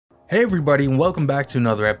Hey everybody, and welcome back to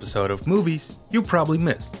another episode of Movies You Probably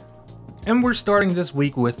Missed. And we're starting this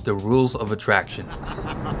week with The Rules of Attraction.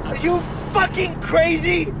 Are you fucking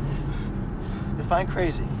crazy? Define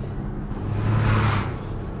crazy.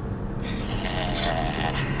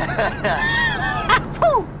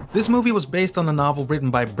 This movie was based on a novel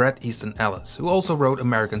written by Bret Easton Ellis, who also wrote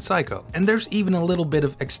American Psycho. And there's even a little bit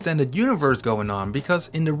of extended universe going on, because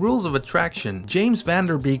in The Rules of Attraction, James Van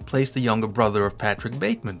Der Beek plays the younger brother of Patrick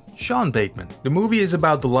Bateman, Sean Bateman. The movie is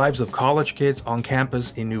about the lives of college kids on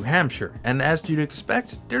campus in New Hampshire, and as you'd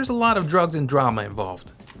expect, there's a lot of drugs and drama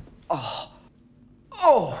involved. I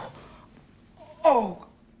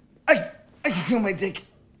can feel my dick.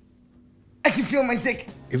 I can feel my dick.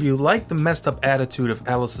 If you like the messed up attitude of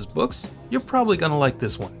Alice's books, you're probably gonna like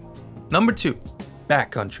this one. Number 2,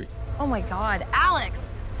 Backcountry. Oh my God, Alex!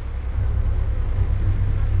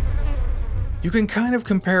 You can kind of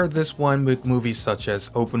compare this one with movies such as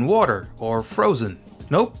Open Water or Frozen.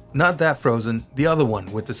 Nope, not that Frozen, the other one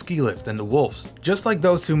with the ski lift and the wolves. Just like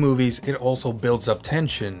those two movies, it also builds up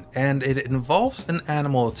tension, and it involves an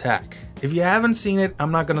animal attack. If you haven't seen it,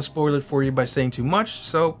 I'm not gonna spoil it for you by saying too much,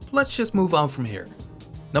 so let's just move on from here.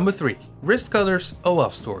 Number 3, Wristcutters, A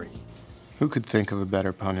Love Story. Who could think of a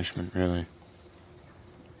better punishment, really?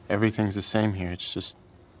 Everything's the same here, it's just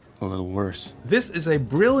a little worse. This is a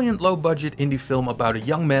brilliant low-budget indie film about a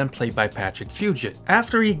young man played by Patrick Fugit.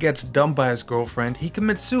 After he gets dumped by his girlfriend, he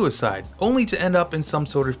commits suicide, only to end up in some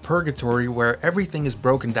sort of purgatory where everything is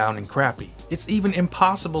broken down and crappy. It's even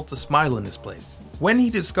impossible to smile in this place. When he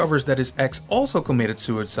discovers that his ex also committed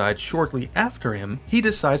suicide shortly after him, he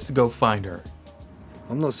decides to go find her.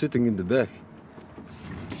 I'm not sitting in the back.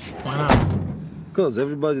 Why not? Because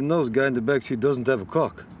everybody knows guy in the backseat doesn't have a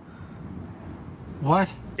cock. What?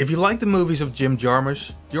 If you like the movies of Jim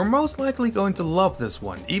Jarmusch, you're most likely going to love this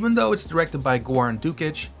one. Even though it's directed by Goran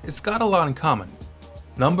Dukic, it's got a lot in common.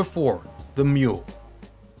 Number 4, The Mule.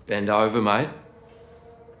 Bend over, mate.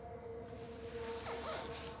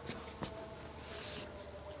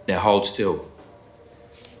 Now hold still.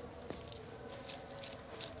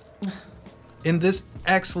 In this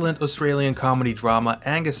excellent Australian comedy drama,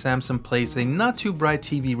 Angus Sampson plays a not too bright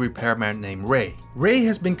TV repairman named Ray. Ray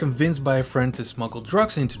has been convinced by a friend to smuggle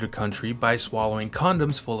drugs into the country by swallowing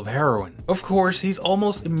condoms full of heroin. Of course, he's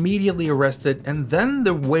almost immediately arrested, and then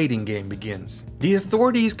the waiting game begins. The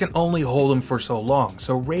authorities can only hold him for so long,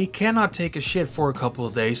 so Ray cannot take a shit for a couple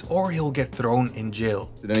of days or he'll get thrown in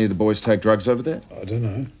jail. Did any of the boys take drugs over there? I don't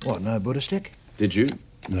know. What, no Buddha stick? Did you?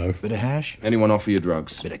 No. Bit of hash? Anyone offer you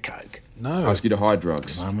drugs? Bit of coke? No. Ask you to hide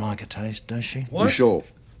drugs? Mum like a taste, does she? What? You sure?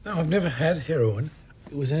 No, I've never had heroin.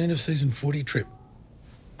 It was an end-of-season footy trip.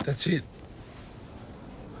 That's it.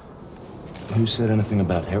 Who said anything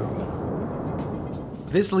about heroin?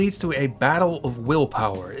 This leads to a battle of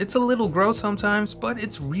willpower. It's a little gross sometimes, but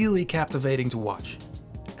it's really captivating to watch.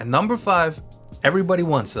 And number 5, Everybody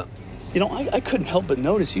Wants Some. You know, I couldn't help but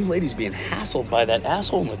notice you ladies being hassled by that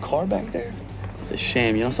asshole in the car back there. It's a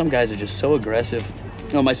shame. You know, some guys are just so aggressive.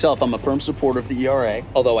 You know, myself, I'm a firm supporter of the ERA,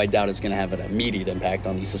 although I doubt it's going to have an immediate impact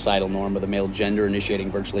on the societal norm of the male gender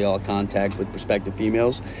initiating virtually all contact with prospective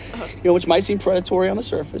females. You know, which might seem predatory on the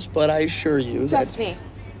surface, but I assure you that... Trust me,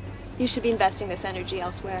 you should be investing this energy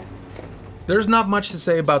elsewhere. There's not much to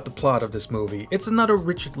say about the plot of this movie. It's another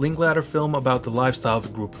Richard Linklater film about the lifestyle of a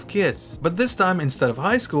group of kids. But this time, instead of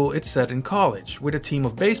high school, it's set in college, with a team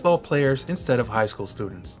of baseball players instead of high school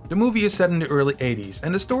students. The movie is set in the early 80s,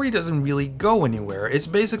 and the story doesn't really go anywhere. It's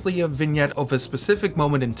basically a vignette of a specific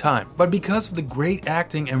moment in time. But because of the great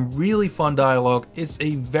acting and really fun dialogue, it's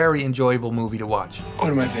a very enjoyable movie to watch. What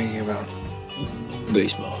am I thinking about?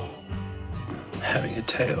 Baseball. Having a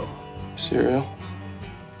tail. Cereal?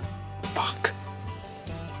 Fuck.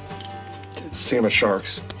 Just thinking about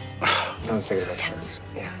sharks. I was thinking about sharks.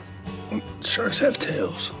 Yeah. Sharks have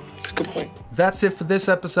tails. That's a good point. That's it for this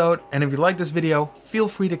episode, and if you like this video, feel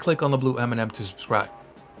free to click on the blue M&M to subscribe.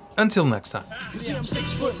 Until next time. See, I'm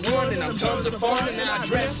 6'1" and I'm tons of fun and I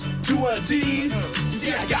dress to a T.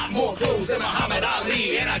 See, I got more clothes than Muhammad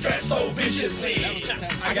Ali and I dress so viciously.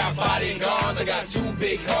 I got bodyguards, I got 2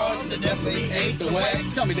 big cars, that definitely ain't the way.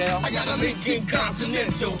 Tell me, Dale. I got a Lincoln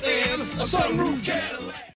Continental and a sunroof Cadillac.